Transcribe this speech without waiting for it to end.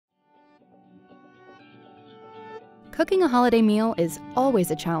Cooking a holiday meal is always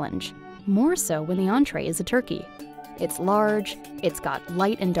a challenge, more so when the entree is a turkey. It's large, it's got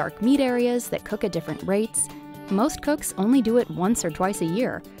light and dark meat areas that cook at different rates. Most cooks only do it once or twice a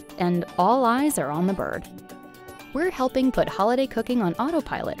year, and all eyes are on the bird. We're helping put holiday cooking on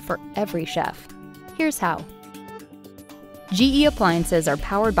autopilot for every chef. Here's how. GE appliances are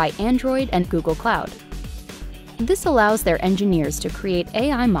powered by Android and Google Cloud. This allows their engineers to create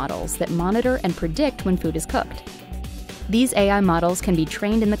AI models that monitor and predict when food is cooked. These AI models can be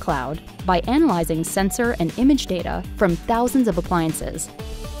trained in the cloud by analyzing sensor and image data from thousands of appliances,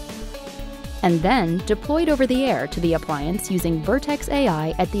 and then deployed over the air to the appliance using Vertex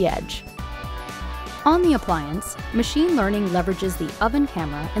AI at the edge. On the appliance, machine learning leverages the oven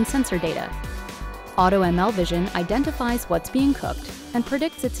camera and sensor data. AutoML Vision identifies what's being cooked and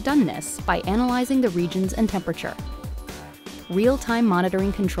predicts its doneness by analyzing the regions and temperature. Real-time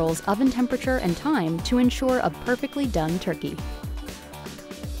monitoring controls oven temperature and time to ensure a perfectly done turkey.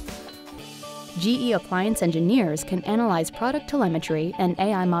 GE appliance engineers can analyze product telemetry and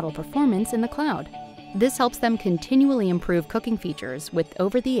AI model performance in the cloud. This helps them continually improve cooking features with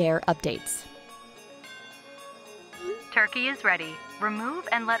over-the-air updates. Turkey is ready. Remove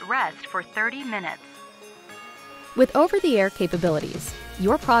and let rest for 30 minutes. With over-the-air capabilities,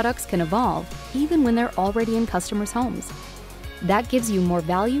 your products can evolve even when they're already in customers' homes. That gives you more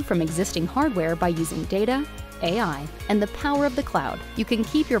value from existing hardware by using data, AI, and the power of the cloud. You can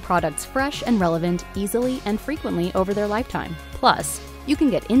keep your products fresh and relevant easily and frequently over their lifetime. Plus, you can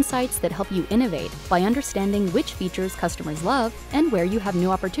get insights that help you innovate by understanding which features customers love and where you have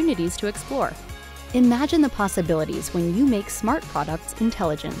new opportunities to explore. Imagine the possibilities when you make smart products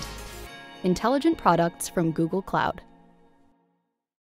intelligent. Intelligent products from Google Cloud.